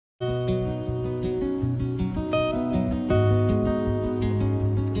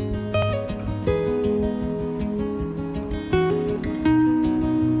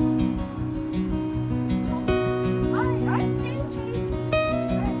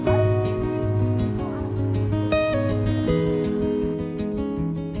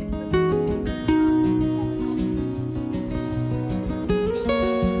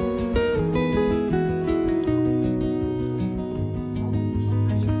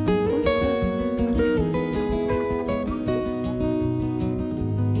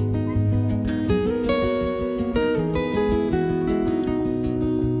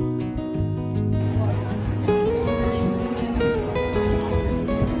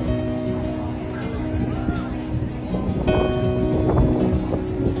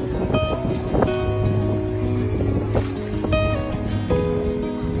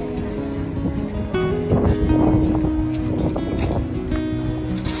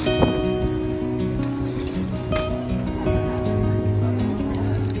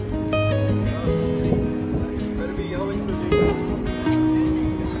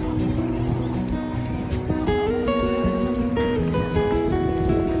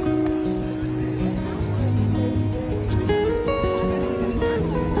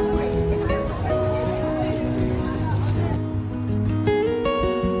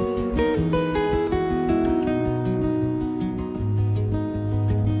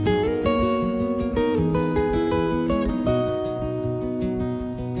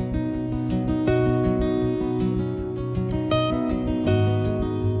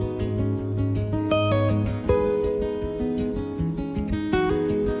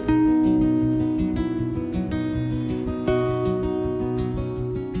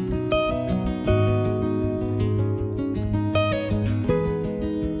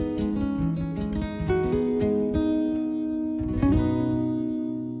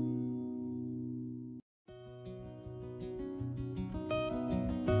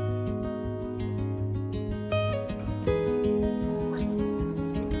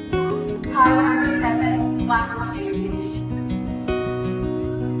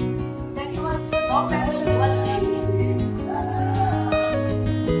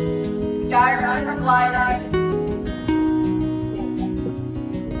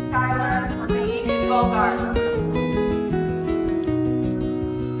Skyler for being in Bogart.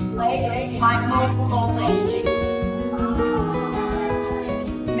 Michael Foley.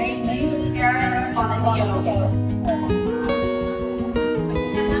 Mason Aaron Fonzio.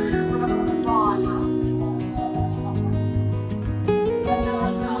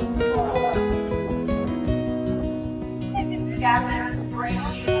 Gavin Brady.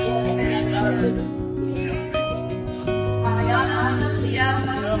 Ariana Lucia.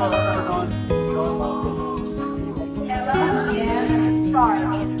 Ella and Star.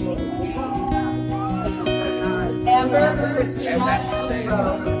 Amber Christina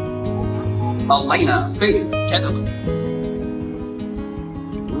Elena Faith Kenneman.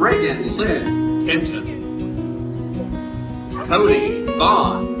 Reagan Lynn Kenton. Cody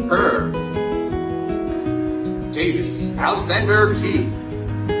Vaughn Herb. Davis Alexander T.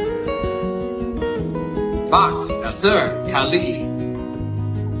 Fox Nasser Khalid.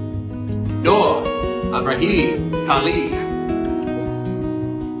 Noor Ibrahim Khalid.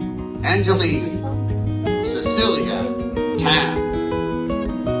 Angeline Cecilia Cam.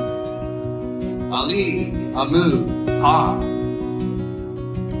 Ali Amu Khan.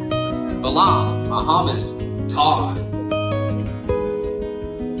 Bilal Muhammad Khan.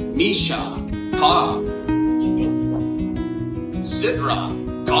 Misha Khan. Sidra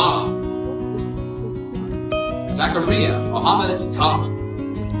Khan. Zachariah Muhammad Khan.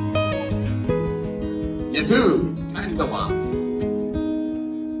 Yabu Kangawa.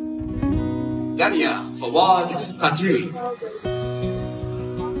 Dania Fawad Kadri.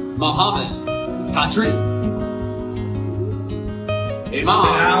 Muhammad Kadri. Imam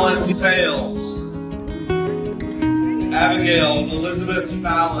Alan Fails. Abigail Elizabeth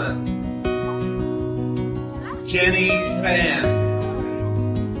Fallon. Jenny Fan.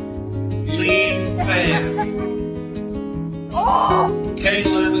 Lee Fan.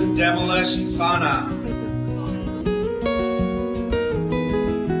 Caitlin Demolish Fana.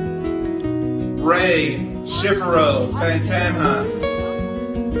 Ray Shifero Fantanha.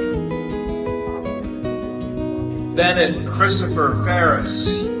 Bennett Christopher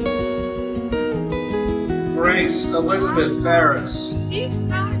Ferris. Grace Elizabeth Ferris.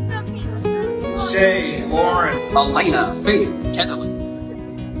 Shay Lauren. Elena Faith Kenneman.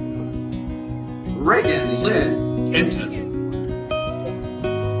 Reagan Lynn Kenton.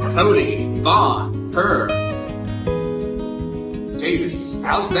 Cody Vaughn Herb. Davis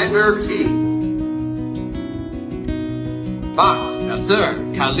Alexander T. Fox Nasser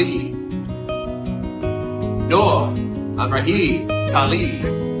Khalid. Noor Ibrahim Khalid.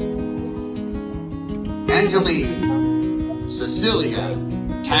 Angeline Cecilia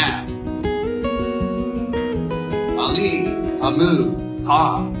Cam. Ali Amu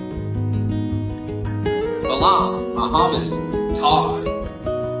Khan. Bilal Muhammad Khan.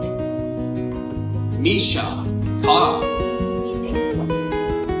 Misha Khan.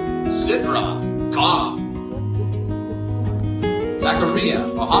 Sidra Khan. Zachariah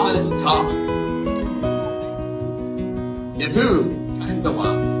Muhammad Khan. Yabu Kangawa.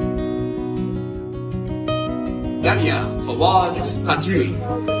 Dania Fawad Kadri.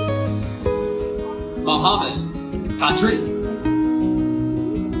 Muhammad Kadri.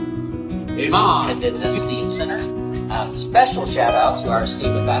 Imam Attended the STEAM Center. Special shout out to our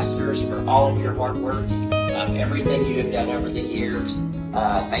STEAM ambassadors for all of your hard work, everything you have done over the years,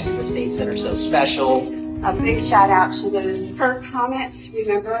 making the STEAM Center so special. A big shout out to the per comments.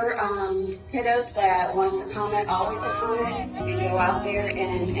 Remember, kiddos, that once a comment, always a comment. You go out there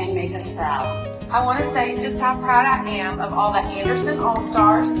and make us proud. I want to say just how proud I am of all the Anderson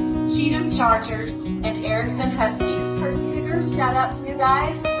All-Stars, Cheatham Chargers, and Erickson Huskies. First Cougars, shout out to you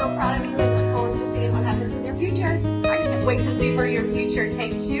guys. We're so proud of you and look forward to seeing what happens in your future. I can't wait to see where your future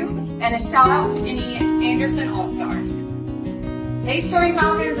takes you. And a shout out to any Anderson All-Stars. Hey Story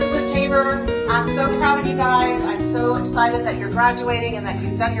Falcons, it's Miss Tabor. I'm so proud of you guys. I'm so excited that you're graduating and that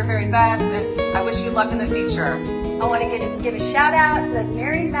you've done your very best, and I wish you luck in the future. I want to give a shout out to the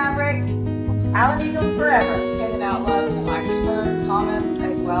Married Mavericks, Allen Eagles Forever. Sending out love to my current comments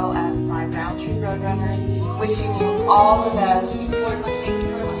as well as my Roundtree Roadrunners. Wishing you all the best.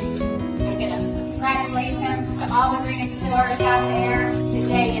 Congratulations to all the Green Explorers out there.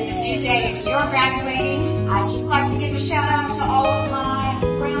 Today is a new day if you're graduating. I'd just like to give a shout out to all of my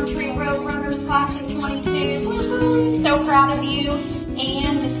Roundtree Roadrunners class of 22. Woo-hoo, so proud of you.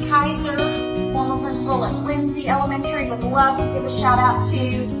 And Miss Kaiser, former principal at Lindsay Elementary, would love to give a shout out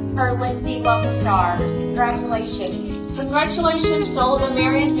to her Lindsay Lone Stars. Congratulations. Congratulations to all the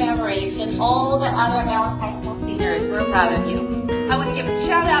Marion Mavericks and all the other Allen High School seniors. We're proud of you. I want to give a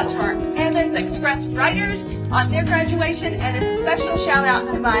shout out to our Evans Express writers on their graduation, and a special shout out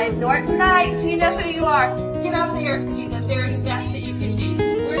to my Norton Knights. You know who you are. Get out there and do the very best that you can do.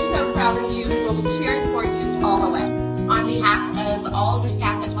 We're so proud of you, and we'll be cheering for you all the way. On behalf of all the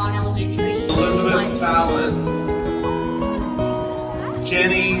staff at Vaughn Elementary, Elizabeth Fallon,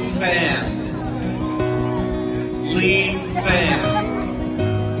 Jenny Fan, Lee Fan,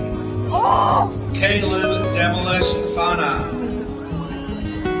 Caleb Demolish Fana,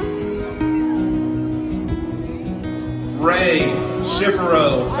 Ray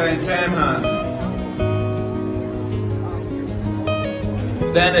Schifero Fantanhan,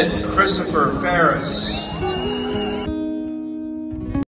 Bennett Christopher Ferris,